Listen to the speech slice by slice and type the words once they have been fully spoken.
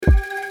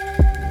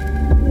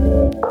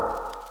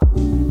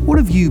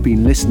you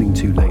been listening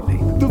to lately?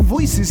 The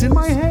Voices in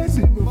My Head.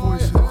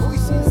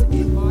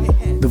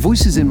 The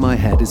Voices in My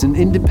Head is an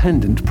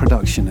independent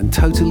production and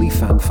totally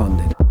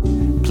fan-funded.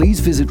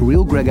 Please visit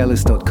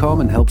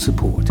realgregellis.com and help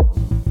support.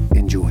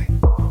 Enjoy.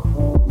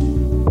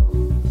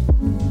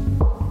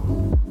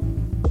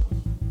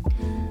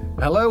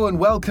 Hello and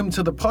welcome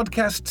to the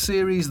podcast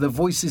series The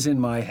Voices in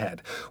My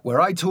Head,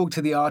 where I talk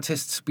to the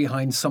artists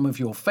behind some of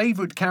your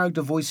favourite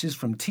character voices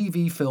from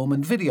TV, film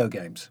and video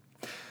games.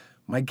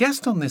 My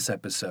guest on this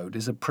episode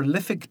is a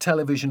prolific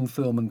television,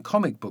 film and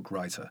comic book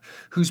writer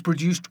whose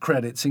produced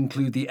credits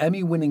include the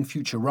Emmy-winning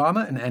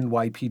Futurama and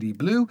NYPD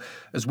Blue,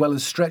 as well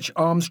as Stretch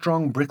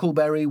Armstrong,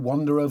 Brickleberry,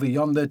 Wander Over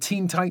Yonder,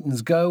 Teen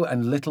Titans Go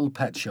and Little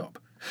Pet Shop.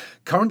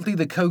 Currently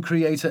the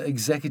co-creator,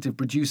 executive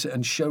producer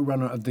and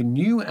showrunner of the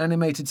new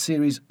animated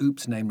series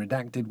Oops, Name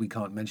Redacted, we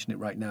can't mention it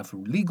right now for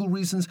legal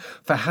reasons,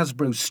 for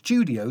Hasbro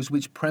Studios,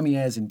 which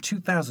premieres in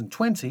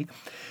 2020.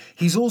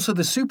 He's also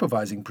the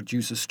supervising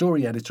producer,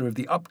 story editor of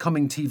the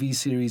upcoming TV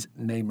series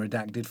Name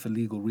Redacted, for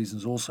legal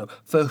reasons also,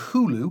 for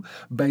Hulu,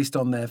 based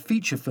on their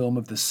feature film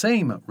of the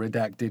same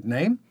redacted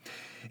name.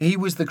 He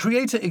was the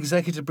creator,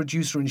 executive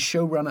producer and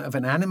showrunner of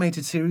an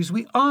animated series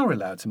we are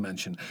allowed to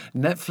mention,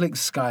 Netflix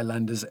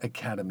Skylanders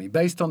Academy,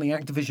 based on the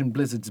Activision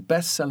Blizzard's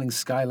best-selling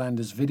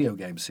Skylanders video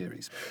game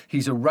series.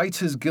 He's a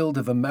Writers Guild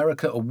of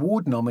America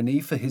Award nominee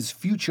for his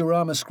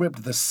Futurama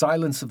script, The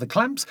Silence of the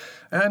Clamps,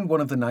 and one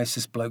of the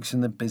nicest blokes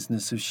in the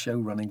business of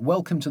showrunning.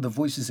 Welcome to The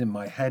Voices in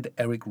My Head,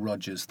 Eric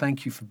Rogers.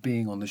 Thank you for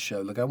being on the show.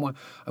 Look, I want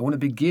to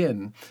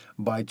begin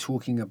by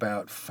talking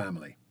about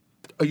family.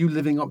 Are you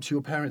living up to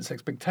your parents'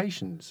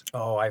 expectations?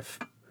 Oh, I've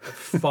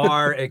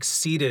far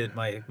exceeded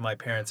my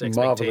parents' expectations.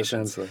 Marvelous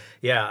answer.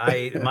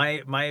 Yeah,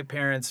 my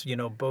parents,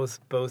 both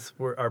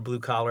are blue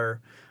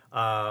collar.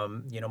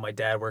 My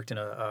dad worked in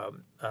a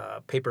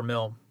paper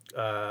mill.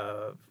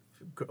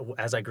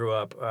 As I grew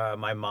up,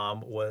 my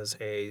mom was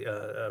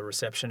a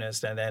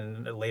receptionist and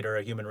then later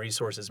a human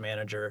resources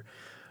manager.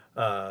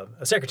 A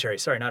secretary,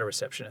 sorry, not a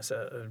receptionist,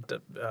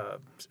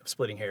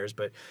 splitting hairs,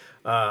 but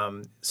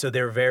so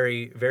they're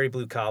very, very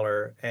blue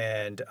collar,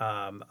 and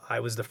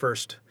I was the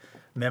first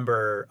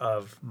member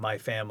of my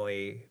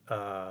family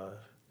to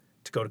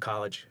go to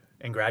college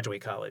and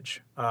graduate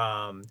college.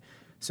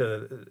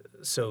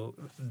 So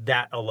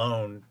that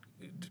alone,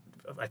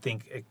 I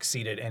think,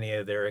 exceeded any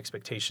of their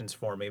expectations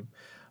for me,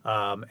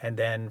 and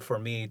then for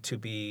me to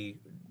be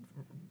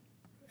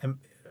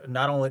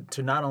not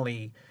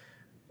only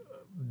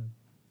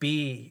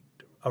be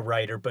a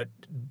writer, but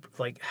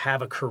like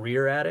have a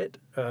career at it,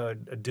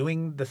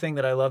 doing the thing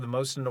that I love the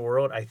most in the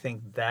world. I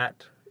think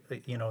that,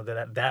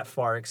 that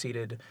far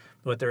exceeded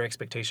what their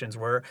expectations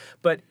were.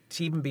 But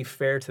to even be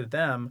fair to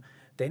them,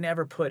 they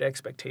never put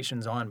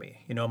expectations on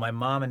me. My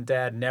mom and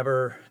dad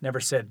never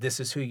said, this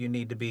is who you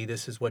need to be,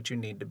 this is what you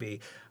need to be.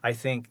 I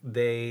think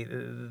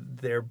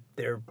their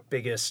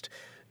biggest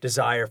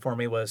desire for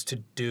me was to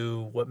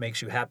do what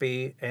makes you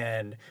happy,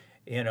 and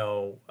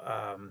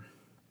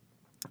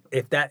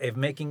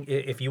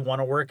if you want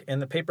to work in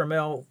the paper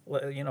mill,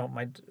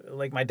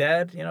 my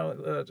dad,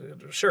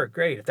 sure,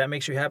 great. If that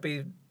makes you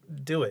happy,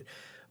 do it.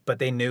 But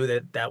they knew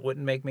that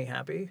wouldn't make me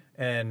happy,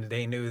 and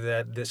they knew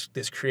that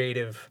this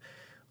creative,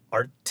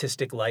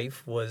 artistic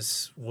life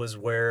was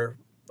where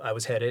I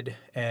was headed.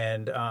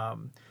 And I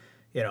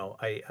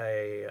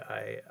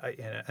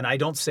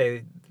don't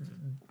say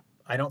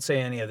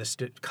any of this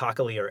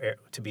cockily or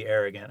to be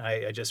arrogant.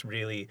 I just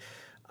really.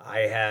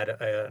 I had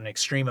an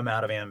extreme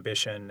amount of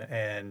ambition,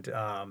 and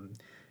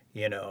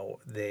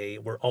they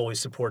were always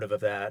supportive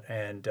of that.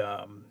 And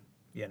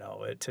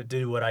to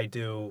do what I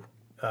do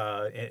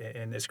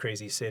in this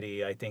crazy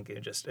city, I think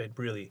it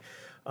really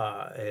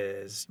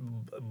has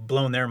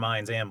blown their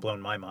minds and blown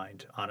my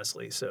mind,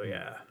 honestly. So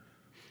yeah.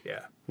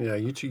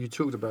 You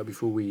talked about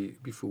before we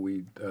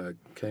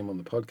came on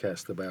the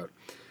podcast about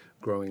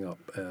growing up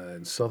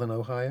in southern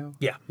Ohio.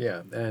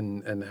 Yeah,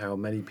 and how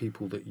many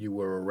people that you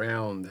were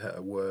around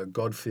were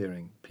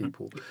God-fearing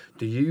people.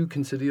 Do you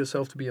consider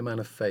yourself to be a man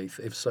of faith?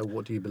 If so,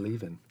 what do you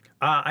believe in?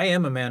 I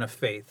am a man of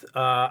faith.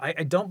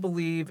 I don't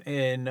believe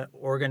in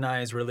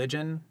organized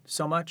religion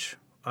so much.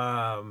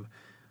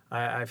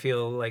 I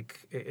feel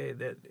like,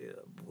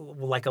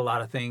 like a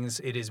lot of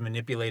things, it is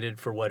manipulated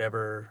for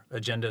whatever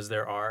agendas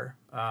there are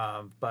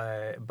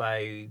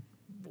by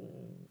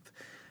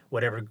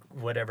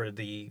whatever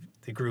the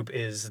group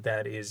is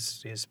that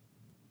is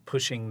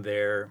pushing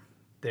their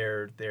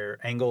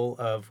angle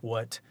of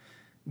what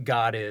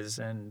God is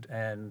and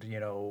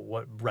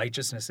what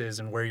righteousness is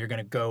and where you're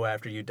going to go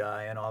after you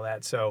die and all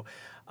that. So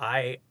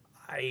I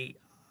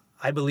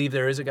believe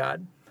there is a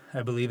God.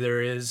 I believe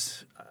there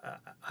is.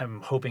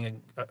 I'm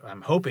hoping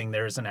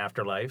there is an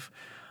afterlife.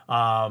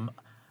 I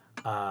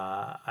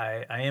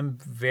am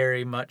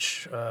very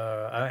much.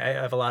 I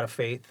have a lot of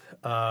faith.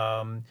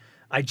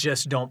 I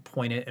just don't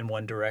point it in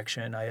one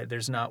direction.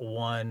 There's not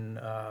one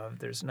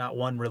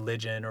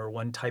religion or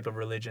one type of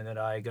religion that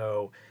I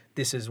go,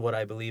 this is what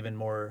I believe in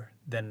more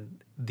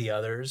than the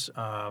others.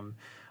 I'm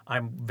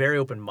very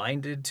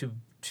open-minded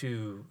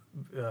to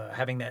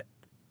having that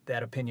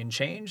that opinion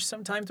change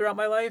sometime throughout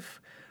my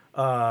life.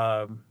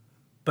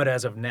 But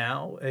as of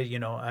now,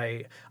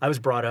 I was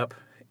brought up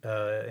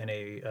in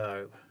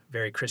a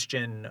very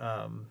Christian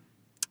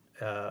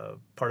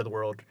part of the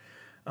world,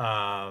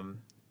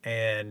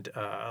 and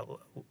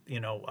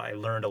I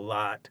learned a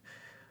lot.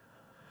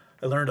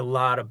 I learned a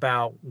lot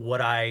about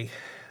what I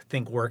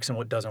think works and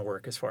what doesn't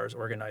work as far as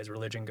organized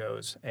religion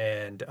goes,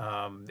 and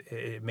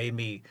it made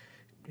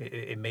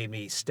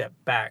me step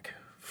back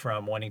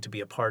from wanting to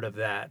be a part of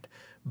that.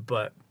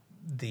 But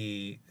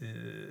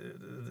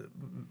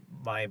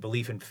my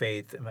belief in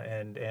faith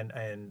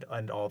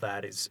and all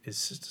that is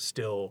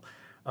still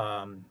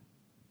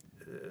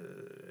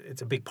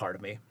it's a big part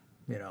of me.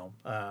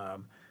 I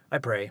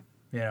pray.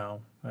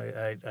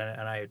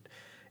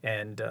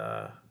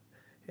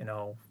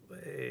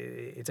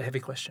 It's a heavy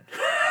question.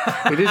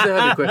 It is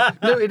a heavy question.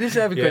 No, it is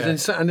a heavy question,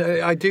 and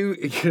I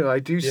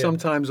do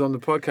sometimes on the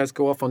podcast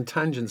go off on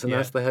tangents and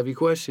ask the heavy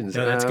questions.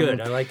 No, that's good.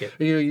 I like it.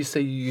 You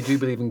say you do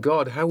believe in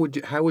God. How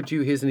would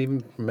you? Here's an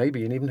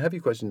even heavy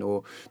question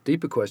or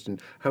deeper question.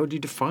 How would you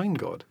define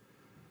God?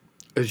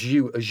 As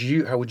you,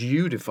 how would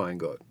you define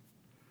God?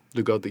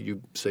 The God that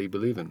you say you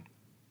believe in.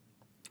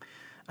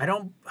 I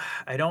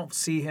don't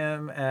see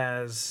him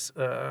as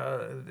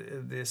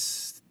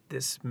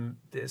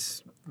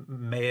this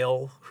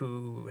male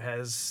who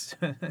has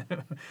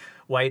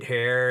white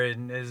hair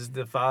and is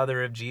the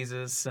father of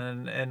Jesus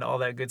and all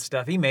that good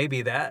stuff. He may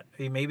be that.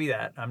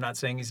 I'm not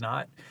saying he's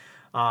not.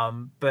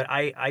 But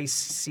I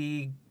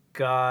see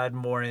God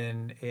more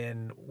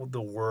in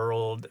the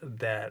world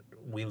that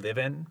we live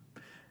in,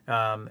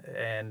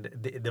 and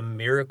the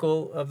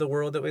miracle of the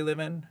world that we live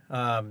in.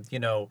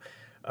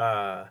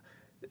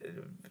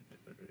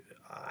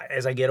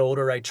 As I get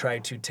older, I try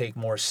to take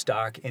more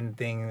stock in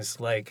things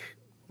like,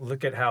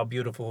 look at how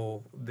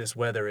beautiful this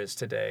weather is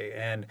today.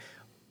 And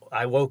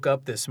I woke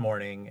up this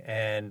morning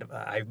and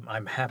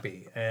I'm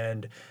happy.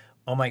 And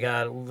oh my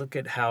God, look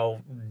at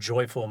how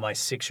joyful my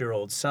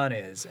 6-year-old son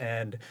is.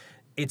 And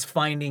it's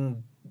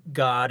finding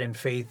God and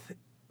faith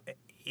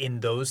in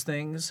those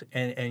things.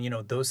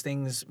 And those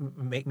things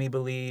make me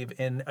believe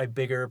in a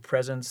bigger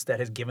presence that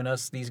has given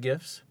us these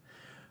gifts.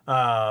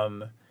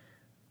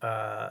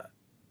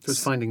 So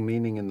it's finding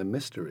meaning in the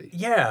mystery.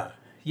 Yeah.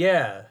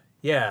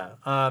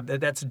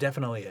 That's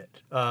definitely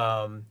it.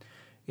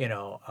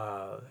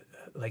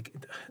 Like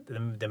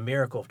the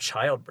miracle of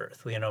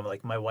childbirth.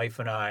 Like my wife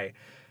and I,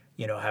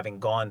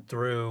 having gone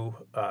through,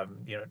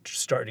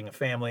 starting a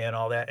family and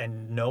all that,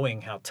 and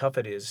knowing how tough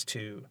it is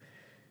to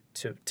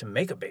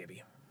make a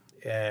baby,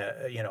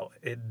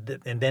 and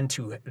then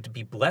to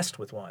be blessed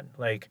with one.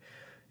 Like,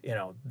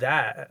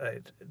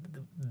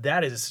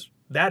 that is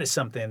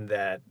something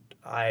that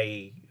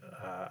I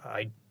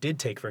did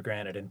take for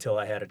granted until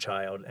I had a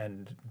child,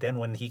 and then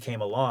when he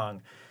came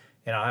along,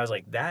 I was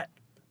like,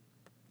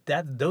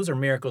 those are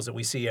miracles that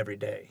we see every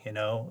day.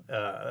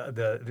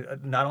 The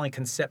not only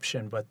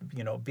conception, but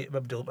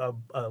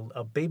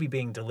a baby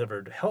being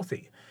delivered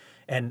healthy,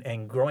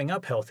 and growing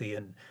up healthy,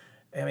 and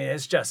I mean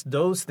it's just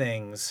those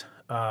things.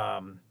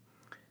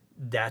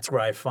 That's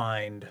where I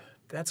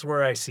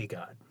see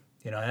God.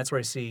 That's where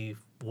I see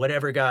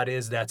whatever God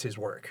is. That's His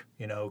work.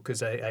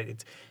 Because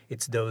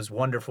it's those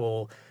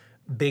wonderful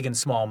big and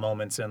small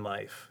moments in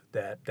life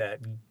that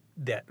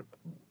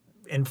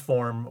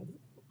inform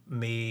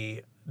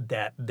me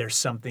that there's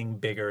something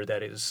bigger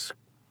that is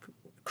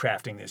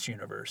crafting this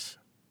universe,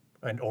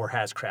 or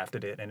has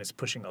crafted it, and is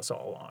pushing us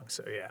all along.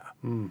 So yeah.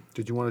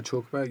 Did you want to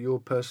talk about your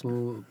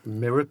personal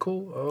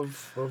miracle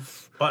of?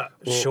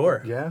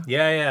 Sure. Yeah.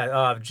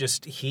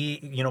 Just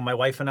my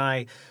wife and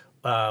I.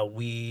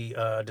 We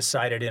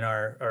decided in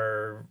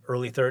our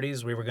early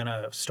 30s we were going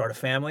to start a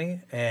family,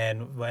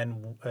 and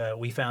when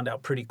we found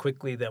out pretty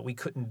quickly that we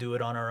couldn't do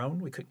it on our own,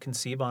 we couldn't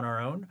conceive on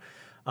our own,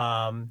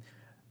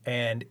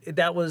 and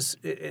that was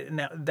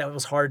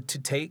hard to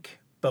take.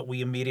 But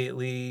we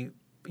immediately,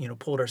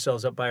 pulled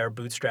ourselves up by our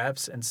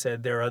bootstraps and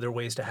said there are other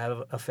ways to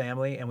have a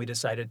family, and we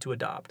decided to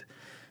adopt.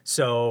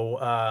 So.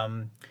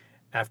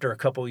 After a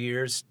couple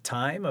years'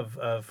 time of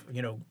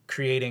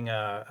creating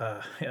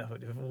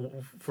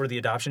for the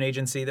adoption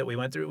agency that we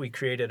went through, we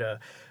created a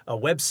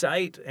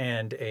website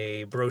and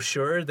a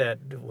brochure that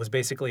was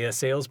basically a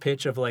sales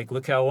pitch of like,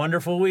 look how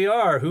wonderful we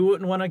are. Who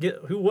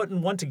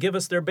wouldn't want to give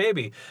us their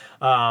baby?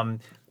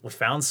 We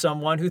found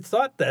someone who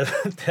thought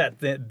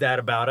that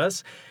about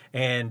us,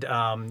 and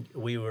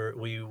we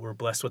were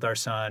blessed with our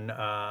son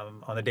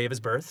on the day of his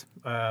birth.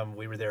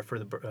 We were there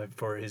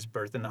for his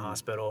birth in the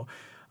hospital.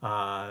 He's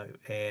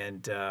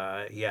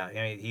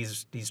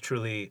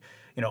truly,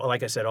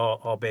 like I said,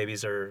 all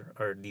babies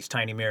are these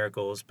tiny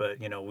miracles, but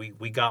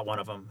we got one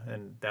of them,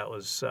 and that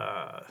was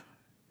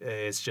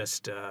it's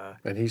just.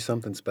 And he's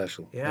something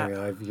special. Yeah.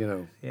 I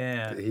mean,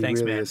 he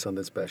Thanks, really man. is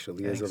something special.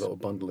 He is a little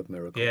bundle of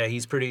miracles. Yeah,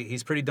 he's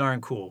pretty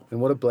darn cool.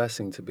 And what a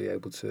blessing to be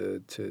able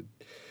to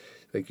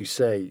like you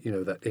say,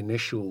 that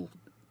initial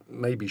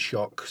maybe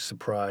shock,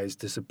 surprise,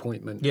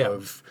 disappointment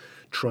of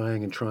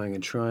trying.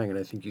 And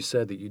I think you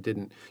said that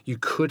you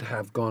could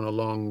have gone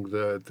along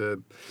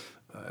the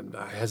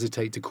I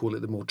hesitate to call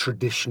it the more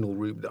traditional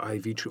route, the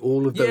IV treatment,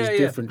 all of those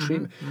different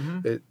treatments.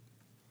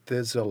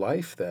 There's a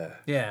life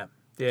there. Yeah.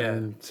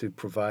 And to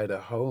provide a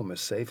home, a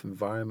safe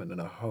environment,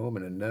 and a home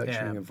and a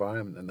nurturing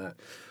environment, and that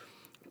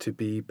to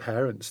be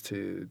parents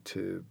to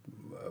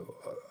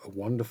a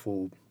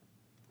wonderful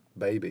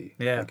baby.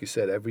 Yeah. Like you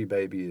said, every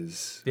baby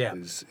is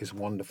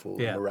wonderful,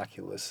 and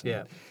miraculous.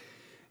 And,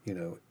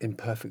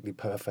 imperfectly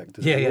perfect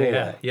as we all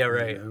are. Yeah,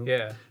 right.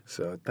 Yeah.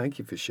 So thank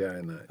you for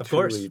sharing that. Of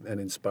Truly course. an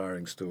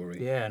inspiring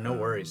story. Yeah, no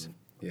worries.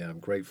 Yeah, I'm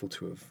grateful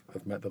to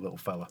have met the little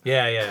fella.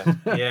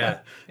 Yeah.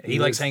 He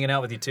likes hanging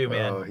out with you too,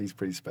 man. Oh, he's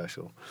pretty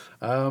special.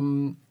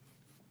 Okay,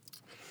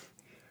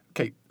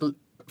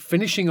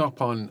 finishing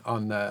up on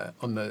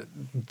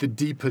the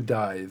deeper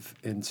dive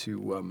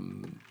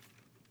into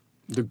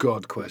the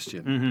God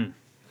question.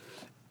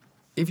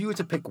 If you were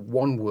to pick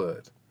one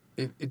word,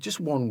 just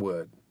one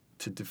word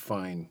to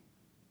define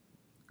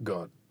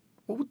God,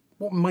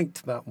 what might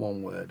that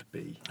one word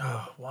be?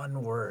 Oh,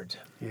 one word.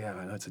 Yeah,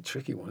 I know it's a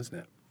tricky one, isn't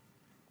it?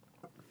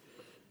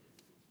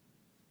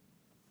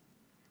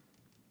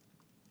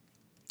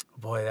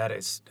 Boy, that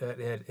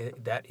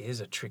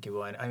is a tricky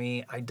one. I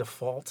mean, I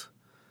default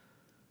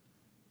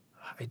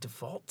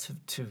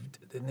to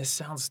and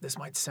this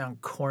might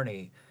sound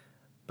corny,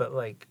 but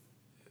like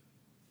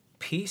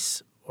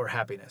peace or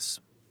happiness.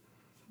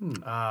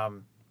 And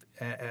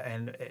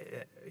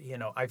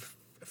I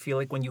feel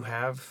like when you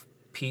have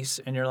peace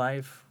in your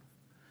life,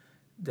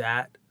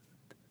 that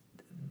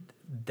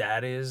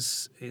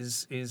is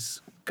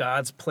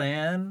God's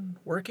plan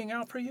working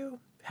out for you.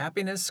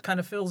 Happiness kind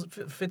of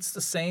fits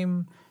the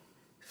same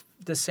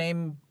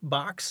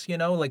box,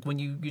 like when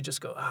you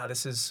just go,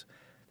 this is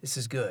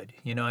good.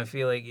 I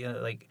feel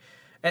like,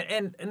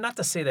 and not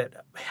to say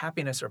that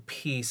happiness or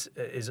peace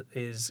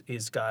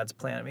is God's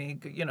plan. I mean,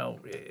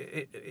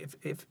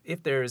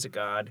 if there is a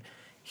God,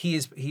 He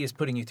is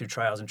putting you through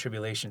trials and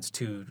tribulations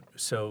too.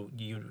 So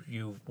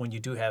you when you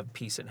do have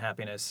peace and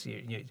happiness,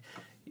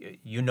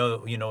 you know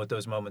what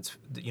those moments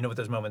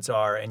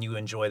are, and you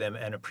enjoy them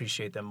and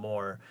appreciate them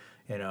more.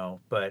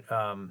 But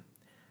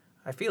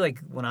I feel like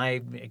when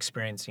I'm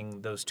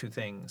experiencing those two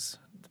things,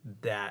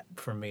 that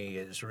for me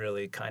is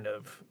really kind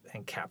of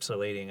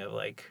encapsulating of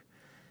like,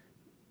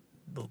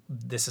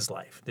 this is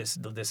life. This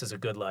is a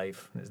good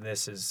life.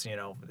 This is,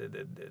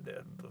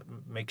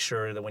 make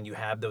sure that when you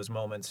have those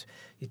moments,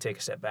 you take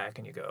a step back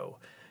and you go,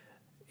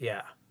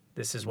 yeah,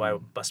 this is why I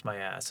bust my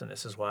ass, and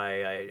this is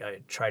why I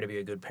try to be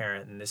a good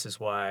parent, and this is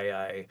why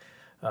I,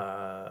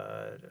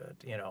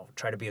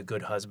 try to be a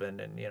good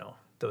husband, and,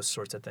 those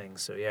sorts of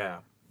things. So, yeah,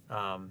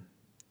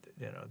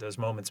 those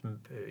moments,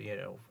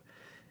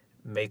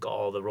 make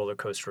all the roller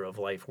coaster of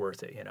life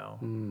worth it, I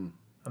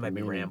might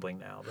be rambling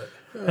now, but...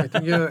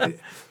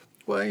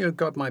 Well,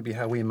 God might be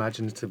how we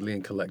imaginatively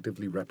and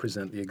collectively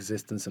represent the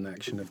existence and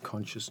action of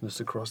consciousness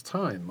across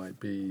time. Might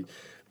be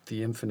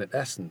the infinite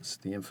essence,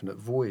 the infinite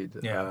void.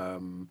 Yeah.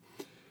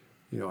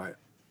 I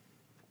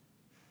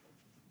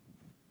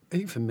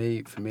think for me,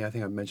 I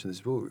think I've mentioned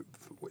this before.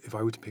 If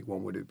I were to pick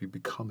one word, it would be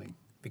becoming.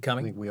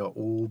 Becoming. I think we are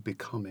all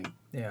becoming.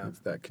 Yeah. It's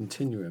that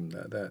continuum,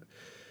 that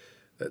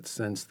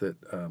sense that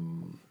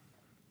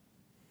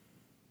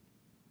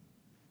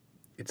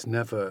it's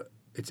never,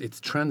 it's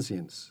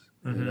transience.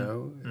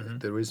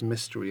 There is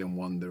mystery and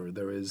wonder.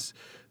 There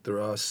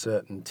are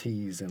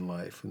certainties in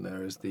life, and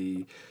there is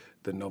the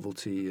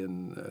novelty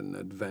and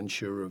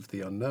adventure of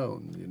the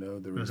unknown.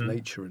 There is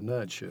nature and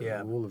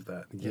nurture, all of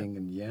that, yin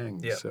and yang.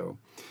 Yeah. So,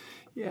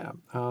 yeah.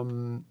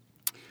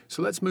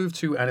 So let's move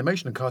to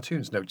animation and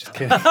cartoons. No, just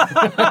kidding.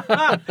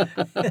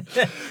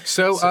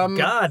 So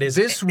God is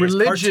this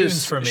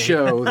religious for me.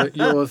 show that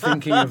you're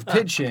thinking of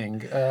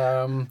pitching.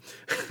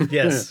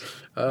 Yes.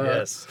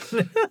 Yes.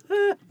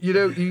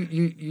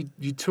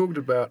 You talked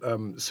about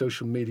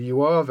social media.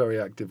 You are very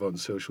active on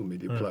social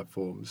media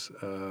platforms,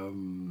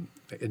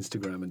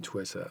 Instagram and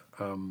Twitter.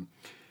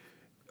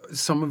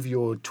 Some of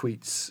your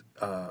tweets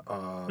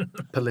are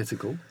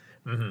political.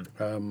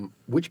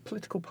 Which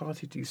political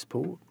party do you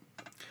support?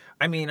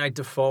 I mean, I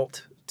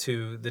default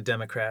to the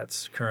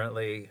Democrats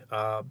currently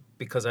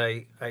because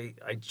I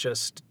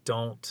just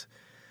don't.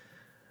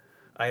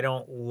 I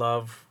don't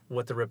love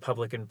what the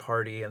Republican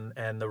Party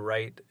and the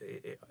right.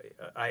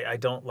 I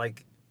don't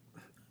like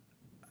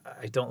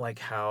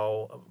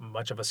how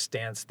much of a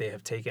stance they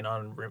have taken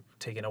on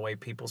taking away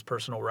people's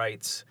personal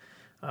rights.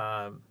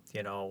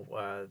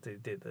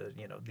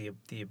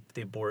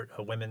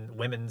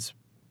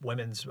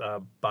 Women's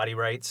body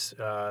rights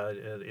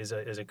is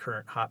a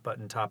current hot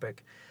button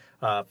topic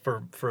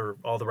for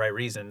all the right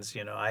reasons.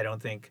 I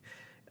don't think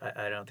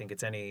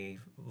it's any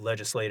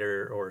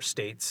legislator or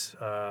states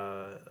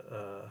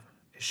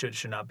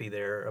should not be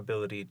their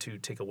ability to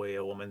take away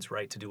a woman's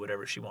right to do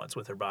whatever she wants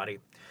with her body.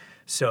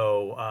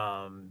 So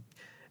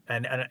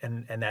and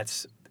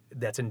that's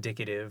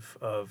indicative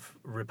of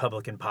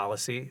Republican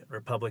policy,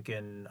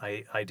 Republican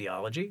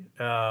ideology,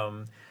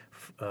 for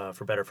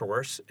better or for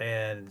worse.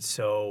 And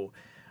so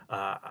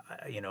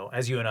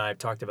as you and I have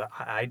talked about,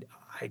 I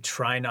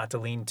try not to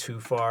lean too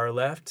far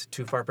left,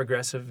 too far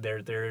progressive.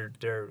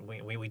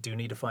 We do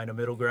need to find a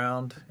middle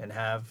ground and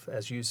have,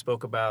 as you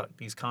spoke about,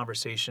 these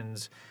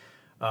conversations,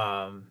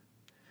 the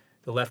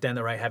left and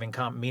the right having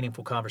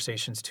meaningful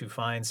conversations to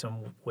find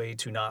some way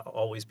to not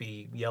always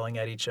be yelling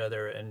at each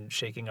other and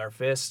shaking our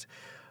fist.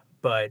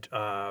 But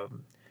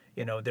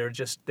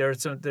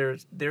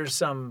there's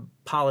some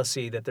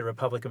policy that the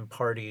Republican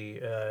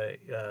Party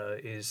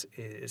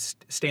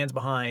stands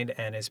behind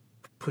and is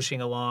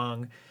pushing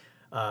along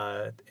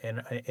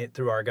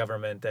through our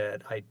government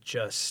that I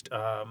just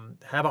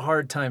have a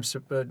hard time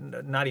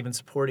not even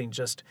supporting.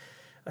 Just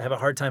I have a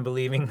hard time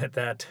believing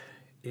that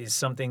is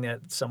something that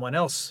someone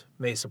else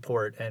may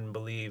support and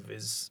believe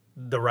is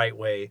the right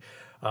way.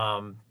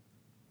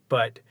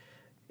 But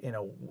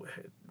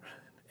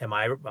am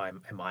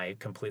I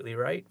completely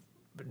right?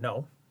 But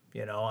no,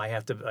 I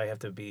have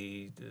to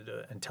be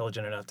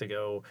intelligent enough to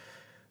go,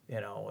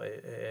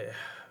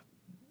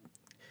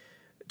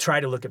 try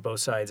to look at both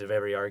sides of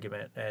every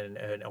argument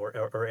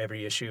or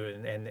every issue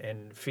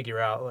and figure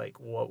out like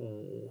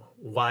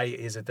why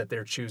is it that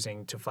they're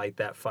choosing to fight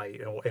that fight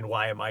and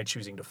why am I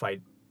choosing to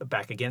fight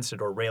back against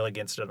it or rail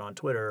against it on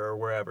Twitter or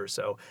wherever.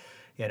 So,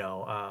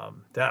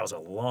 that was a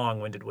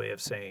long-winded way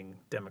of saying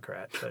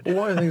Democrat. But. Well,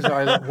 one of the things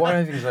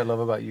I love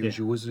about you is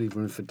you're always leaving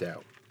room for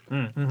doubt.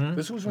 Mm-hmm.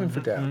 There's always room for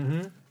doubt.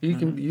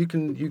 Mm-hmm.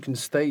 You can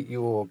state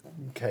your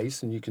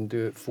case and you can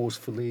do it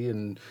forcefully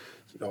and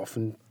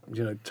often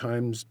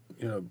times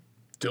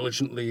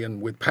diligently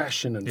and with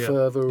passion and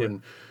fervor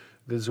and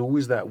there's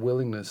always that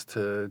willingness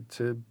to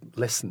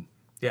listen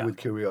with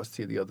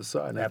curiosity at the other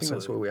side. And I think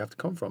that's where we have to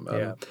come from.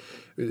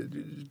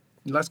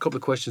 Last couple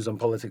of questions on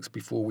politics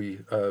before we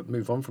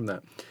move on from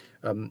that.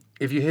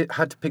 If you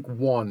had to pick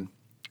one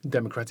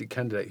Democratic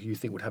candidate who you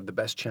think would have the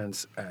best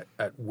chance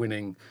at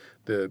winning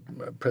the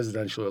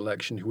presidential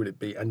election, who would it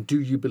be? And do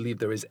you believe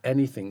there is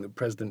anything that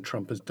President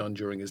Trump has done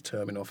during his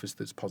term in office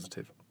that's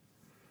positive?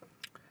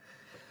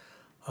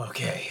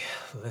 Okay,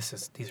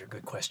 these are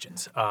good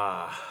questions.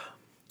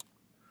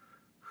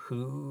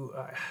 Who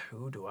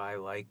do I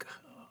like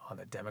on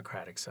the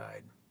Democratic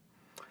side?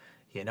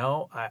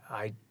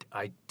 I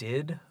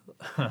did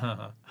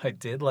I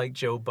did like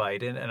Joe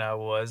Biden, and I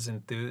was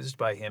enthused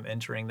by him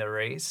entering the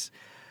race.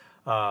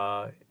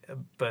 But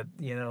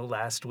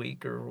last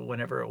week or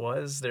whenever it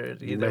was,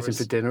 you met him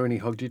for dinner and he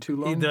hugged you too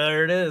long.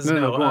 There it is.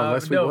 No, go on.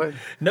 Last week, what?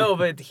 No,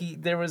 but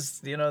there was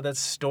that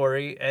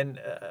story and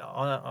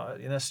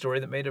a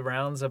story that made the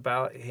rounds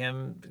about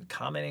him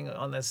commenting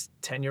on this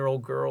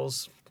 10-year-old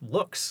girl's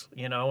looks.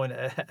 And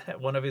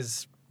at one of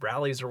his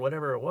rallies or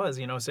whatever it was,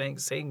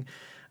 saying.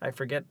 I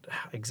forget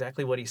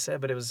exactly what he said,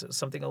 but it was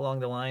something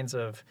along the lines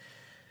of,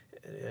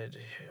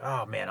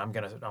 "Oh man, I'm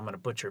gonna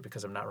butcher it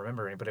because I'm not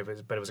remembering." But it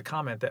was a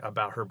comment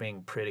about her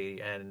being pretty,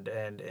 and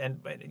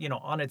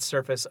on its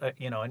surface,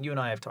 and you and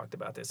I have talked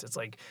about this. It's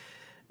like,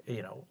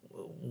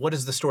 what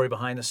is the story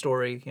behind the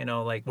story?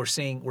 Like we're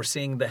seeing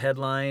the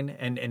headline,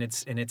 and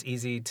it's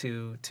easy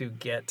to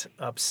get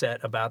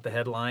upset about the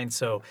headline.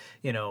 So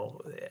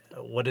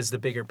what is the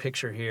bigger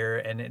picture here?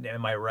 And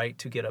am I right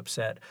to get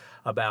upset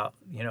about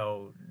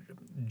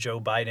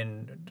Joe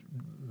Biden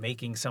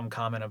making some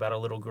comment about a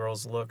little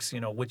girl's looks,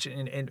 which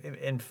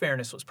in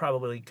fairness was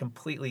probably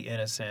completely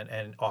innocent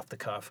and off the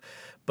cuff.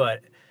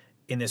 But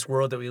in this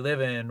world that we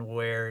live in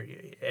where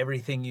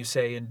everything you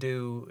say and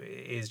do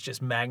is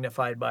just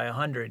magnified by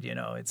 100,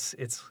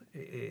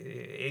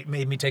 it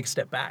made me take a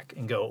step back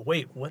and go,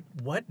 wait,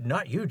 what?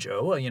 Not you,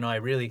 Joe. I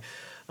really,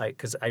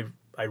 because I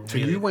really. So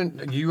you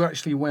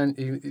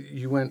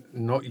went,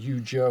 not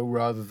you, Joe,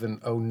 rather than,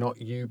 oh, not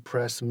you,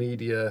 press,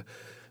 media.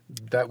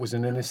 That was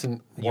an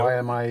innocent. Why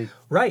am I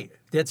right?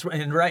 That's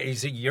right. You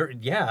see,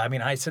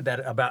 I said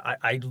that about.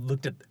 I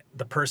looked at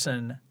the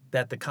person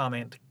that the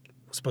comment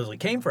supposedly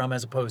came from,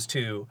 as opposed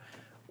to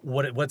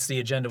what's the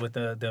agenda with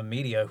the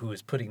media who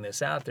is putting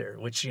this out there,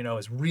 which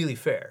is really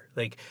fair.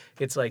 Like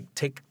it's like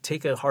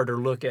take a harder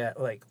look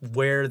at like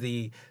where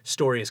the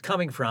story is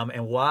coming from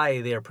and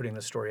why they are putting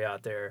the story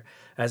out there,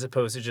 as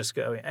opposed to just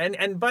going.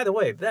 And by the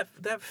way,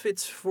 that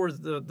fits for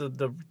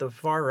the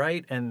far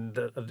right and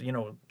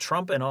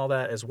Trump and all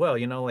that as well.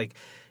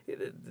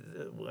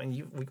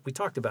 When we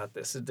talked about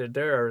this,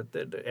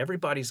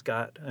 everybody's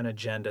got an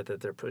agenda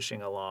that they're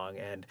pushing along,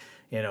 and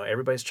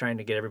everybody's trying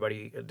to get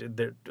everybody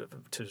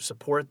to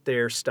support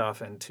their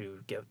stuff and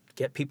to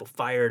get people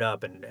fired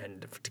up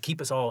and to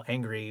keep us all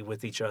angry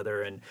with each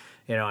other. And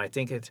I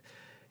think I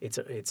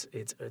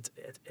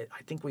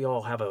think we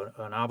all have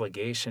an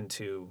obligation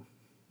to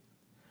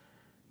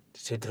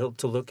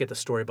look at the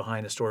story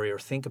behind the story, or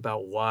think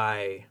about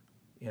why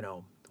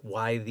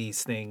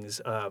these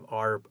things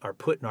are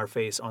put in our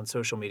face on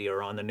social media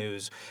or on the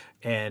news,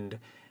 and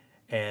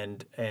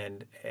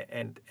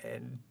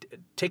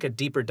take a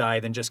deeper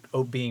dive than just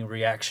being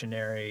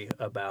reactionary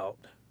about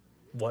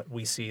what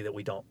we see that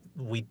we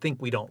think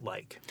we don't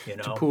like.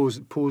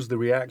 To pause the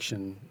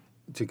reaction,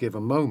 to give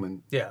a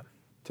moment. Yeah.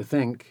 To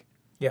think.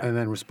 Yeah. and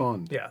then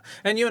respond. Yeah,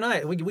 and you and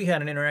I, we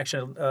had an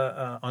interaction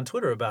on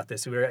Twitter about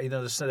this. We were,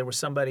 there was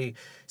somebody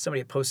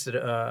had posted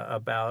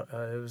about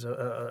it was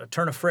a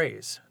turn of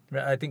phrase.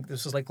 I think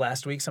this was like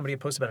last week. Somebody had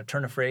posted about a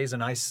turn of phrase,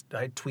 and I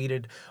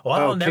tweeted, "Oh,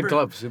 I'll never." Kid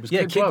gloves. It was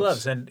kid gloves.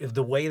 gloves. And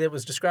the way that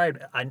was described,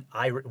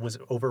 I was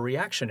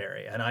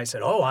overreactionary, and I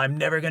said, "Oh, I'm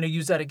never going to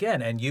use that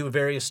again." And you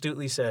very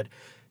astutely said,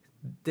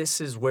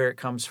 "This is where it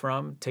comes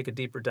from. Take a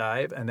deeper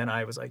dive." And then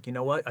I was like, you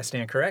know what? I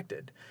stand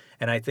corrected.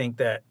 And I think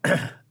that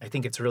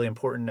it's really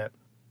important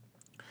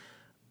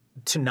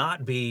to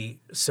not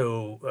be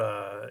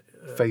so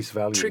Face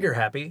value. trigger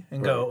happy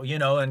and go,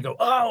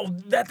 oh,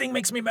 that thing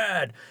makes me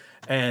mad.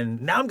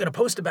 And now I'm going to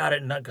post about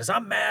it because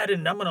I'm mad,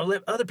 and I'm going to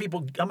let other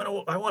people.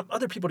 I want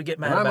other people to get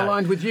mad. I'm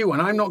aligned with you,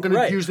 and I'm not going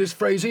to use this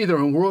phrase either.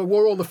 And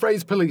we're all the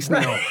phrase police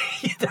now.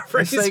 The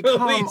phrase say,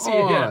 police. come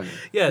on.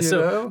 Yeah. So,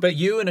 know? but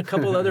you and a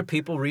couple other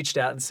people reached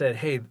out and said,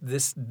 "Hey,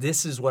 this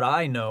is what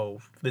I know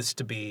this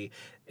to be.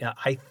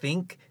 I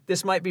think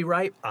this might be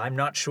right. I'm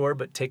not sure,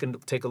 but take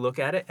a look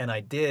at it." And I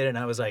did, and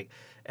I was like,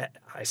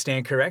 I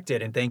stand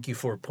corrected, and thank you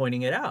for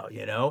pointing it out,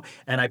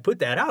 And I put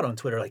that out on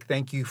Twitter, like,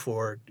 thank you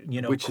for,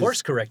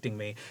 course correcting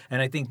me.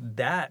 And I think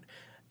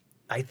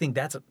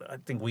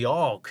we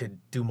all could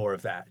do more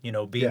of that,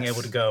 being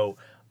able to go,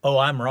 oh,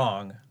 I'm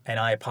wrong, and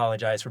I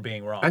apologize for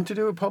being wrong. And to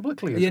do it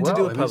publicly as well. And to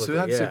do it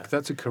publicly, So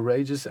that's a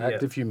courageous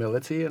act of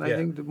humility, and I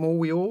think the more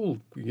we all,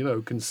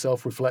 can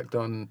self-reflect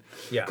on,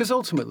 because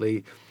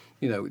ultimately,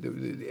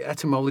 the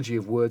etymology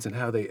of words and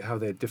how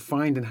they're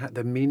defined and how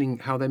their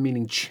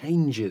meaning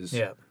changes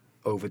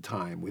over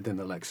time within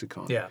the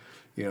lexicon. Yeah.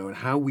 And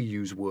how we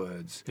use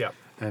words. Yeah.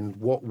 And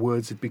what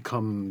words have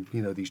become,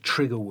 these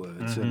trigger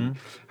words, and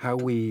how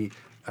we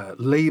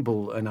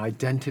label and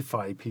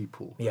identify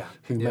people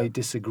who may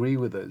disagree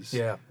with us.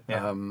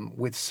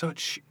 With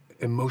such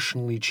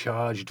emotionally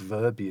charged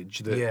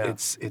verbiage that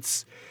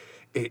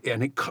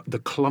the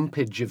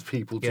clumpage of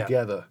people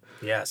together.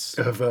 Yes.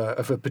 Of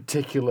a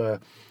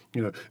particular.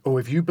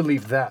 If you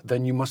believe that,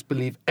 then you must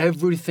believe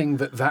everything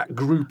that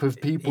group of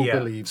people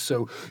believes.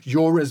 So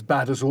you're as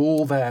bad as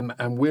all them,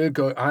 and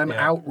I'm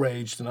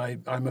outraged, and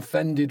I'm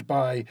offended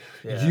by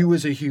you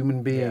as a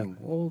human being.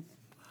 Well,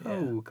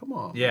 come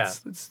on. Yeah.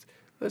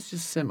 Let's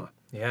just simmer.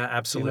 Yeah,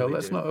 absolutely.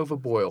 Let's not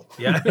overboil.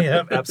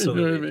 Yeah,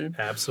 absolutely. You know what I mean?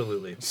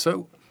 Absolutely.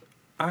 So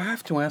I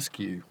have to ask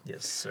you.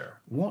 Yes, sir.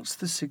 What's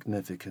the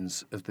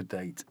significance of the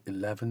date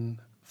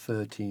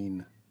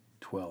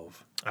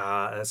 11/13/12?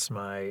 That's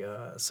my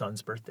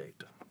son's birth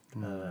date,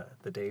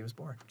 the day he was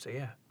born. So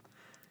yeah,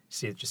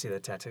 did you see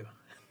that tattoo?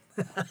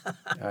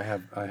 I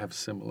have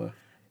similar.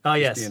 Oh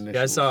yes,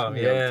 I saw him.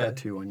 You have a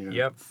tattoo on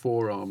your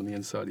forearm, on the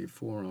inside of your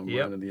forearm,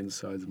 right on the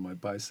insides of my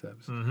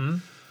biceps. Mm-hmm.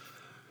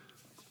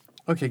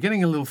 Okay,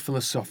 getting a little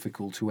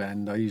philosophical to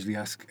end. I usually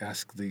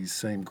ask these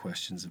same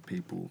questions of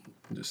people.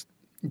 I'm just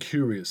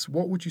curious.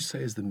 What would you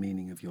say is the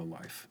meaning of your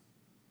life?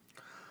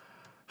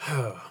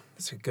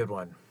 That's a good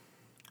one.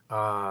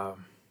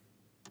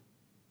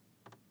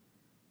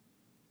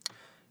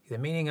 The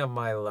meaning of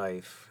my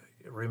life,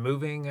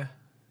 removing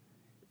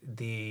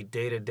the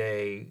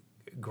day-to-day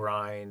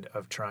grind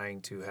of trying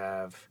to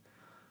have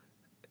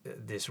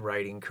this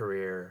writing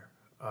career,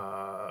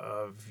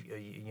 of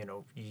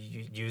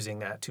using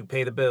that to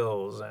pay the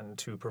bills and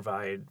to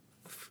provide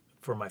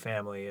for my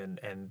family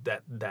and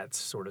that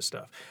sort of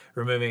stuff.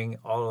 Removing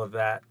all of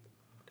that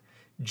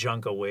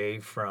junk away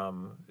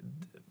from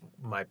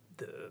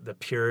the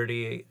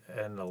purity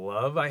and the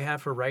love I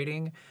have for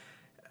writing,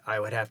 I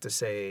would have to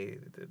say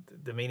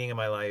the meaning of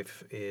my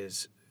life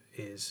is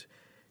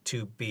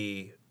to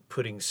be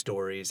putting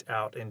stories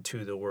out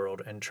into the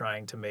world and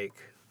trying to make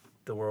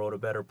the world a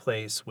better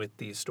place with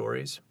these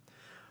stories.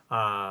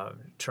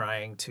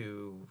 Trying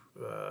to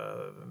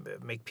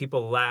make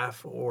people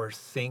laugh or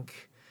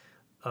think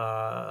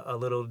a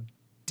little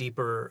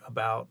deeper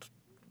about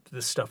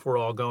the stuff we're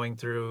all going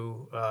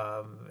through,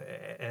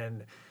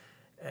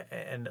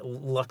 and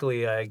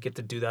luckily I get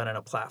to do that on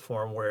a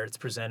platform where it's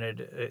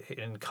presented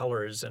in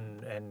colors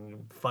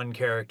and fun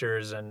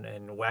characters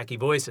and wacky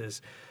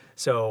voices.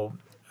 So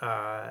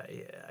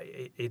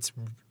it's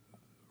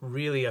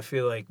really, I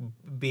feel like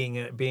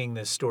being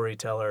this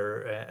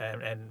storyteller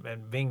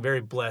and being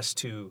very blessed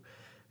to,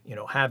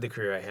 have the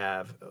career I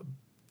have,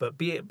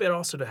 but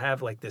also to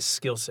have like this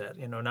skill set,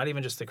 not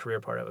even just the career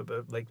part of it,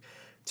 but like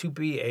to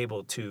be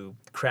able to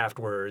craft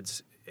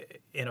words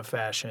in a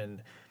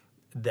fashion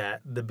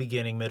that the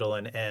beginning, middle,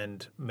 and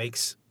end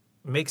makes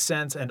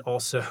sense and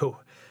also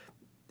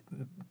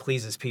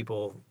pleases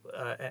people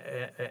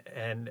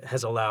and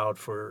has allowed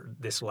for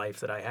this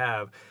life that I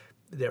have.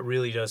 That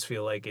really does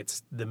feel like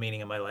it's the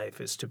meaning of my life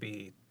is to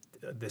be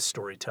this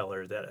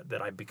storyteller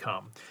that I've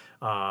become.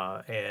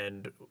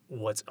 And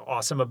what's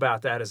awesome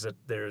about that is that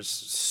there's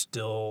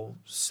still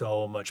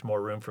so much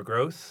more room for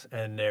growth,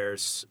 and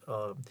there's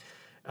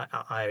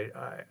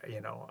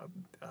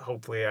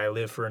hopefully I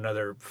live for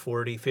another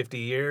 40, 50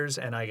 years,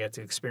 and I get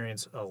to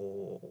experience a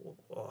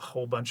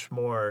whole bunch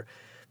more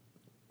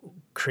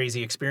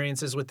crazy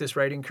experiences with this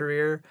writing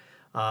career.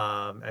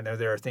 And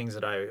there are things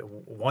that I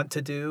want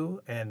to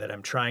do and that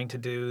I'm trying to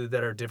do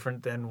that are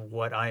different than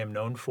what I am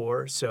known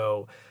for.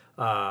 So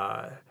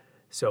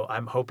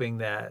I'm hoping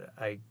that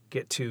I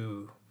get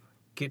to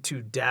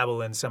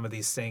dabble in some of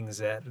these things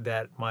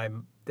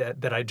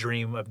that I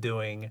dream of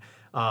doing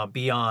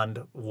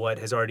beyond what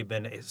has already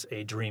been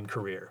a dream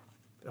career,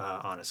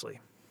 honestly.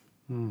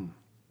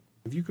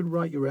 If you could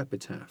write your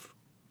epitaph,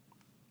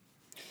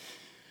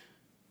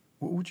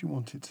 what would you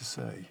want it to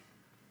say?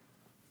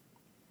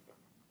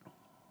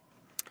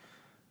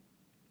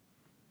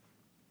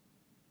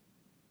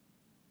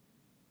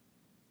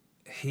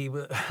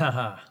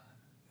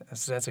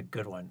 That's a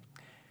good one.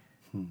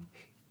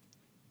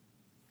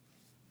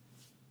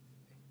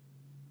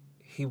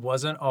 He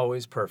wasn't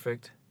always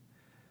perfect,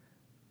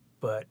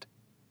 but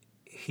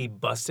he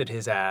busted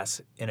his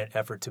ass in an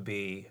effort to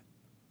be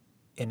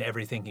in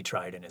everything he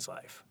tried in his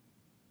life.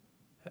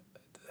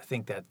 I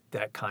think that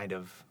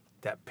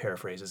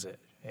paraphrases it,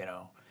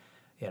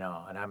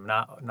 and I'm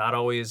not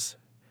always,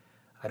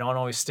 I don't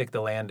always stick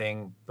the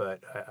landing,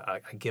 but I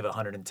give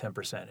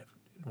 110%.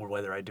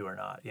 Whether I do or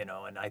not,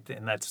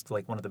 and that's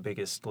like one of the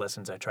biggest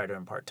lessons I try to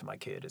impart to my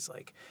kid is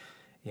like,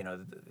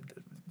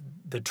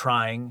 the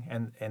trying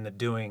and the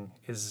doing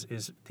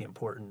is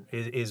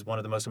one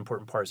of the most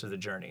important parts of the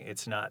journey.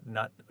 It's not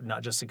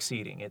just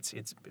succeeding. It's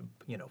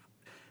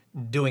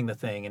doing the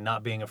thing and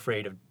not being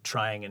afraid of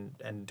trying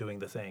and doing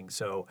the thing.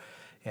 So,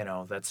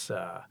 that's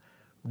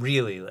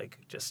really like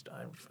just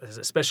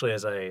especially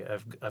as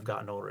I've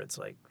gotten older, it's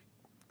like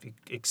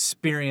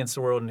experience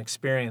the world and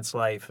experience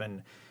life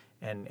and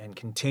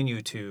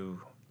continue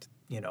to,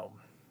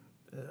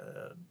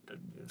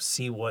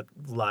 see what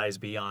lies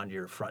beyond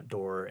your front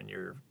door and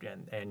your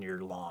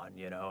lawn,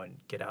 and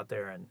get out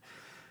there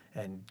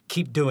and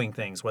keep doing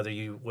things, whether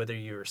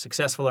you're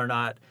successful or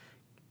not.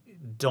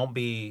 Don't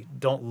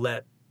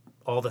let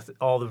all the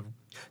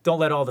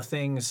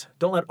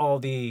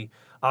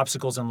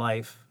obstacles in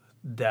life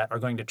that are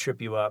going to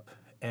trip you up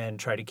and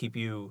try to keep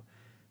you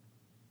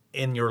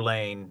in your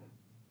lane.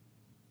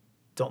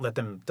 Don't let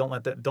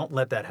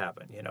that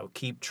happen.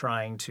 Keep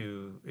trying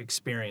to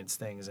experience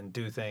things and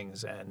do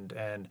things, and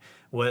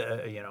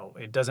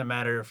it doesn't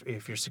matter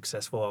if you're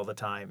successful all the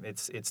time.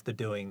 It's the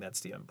doing that's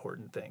the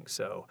important thing.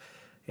 So,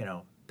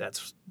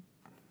 that's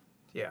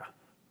yeah.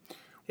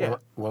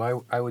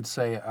 Well, I would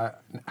say,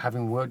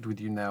 having worked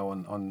with you now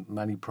on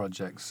many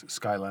projects,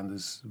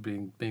 Skylanders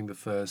being the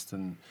first,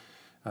 and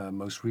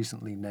most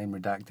recently name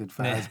redacted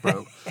for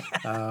Hasbro,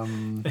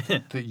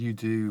 that you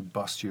do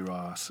bust your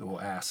ass, or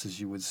ass as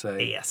you would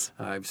say. Yes.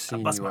 I've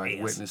seen you,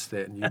 I've witnessed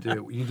it, and you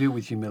do it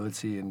with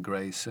humility and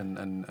grace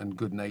and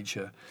good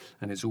nature,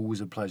 and it's always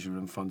a pleasure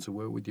and fun to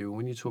work with you. And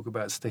when you talk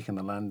about sticking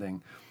the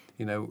landing,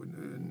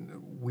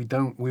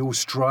 we all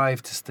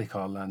strive to stick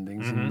our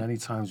landings, and many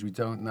times we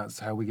don't, and that's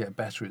how we get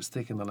better at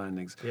sticking the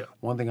landings. Yeah.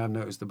 One thing I've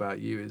noticed about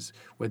you is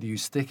whether you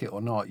stick it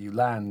or not, you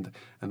land,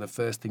 and the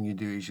first thing you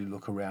do is you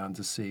look around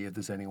to see if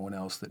there's anyone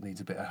else that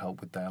needs a bit of help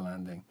with their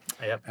landing.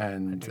 Yep.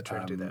 And I do try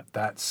to do that.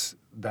 That's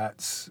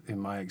in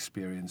my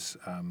experience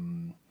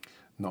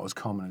not as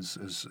common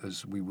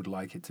as we would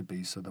like it to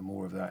be. So the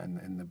more of that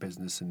in the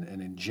business and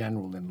in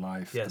general in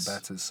life, Yes. the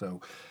better.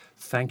 So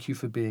thank you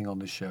for being on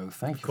the show.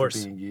 Thank you for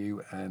being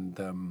you, and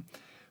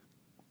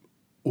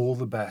all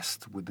the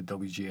best with the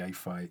WGA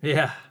fight.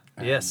 Yeah.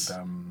 And, yes.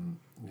 I'm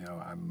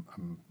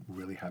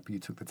really happy you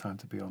took the time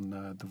to be on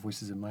The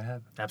Voices in My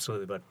Head.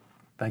 Absolutely, bud.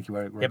 Thank you,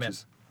 Eric Rogers. Yeah, man.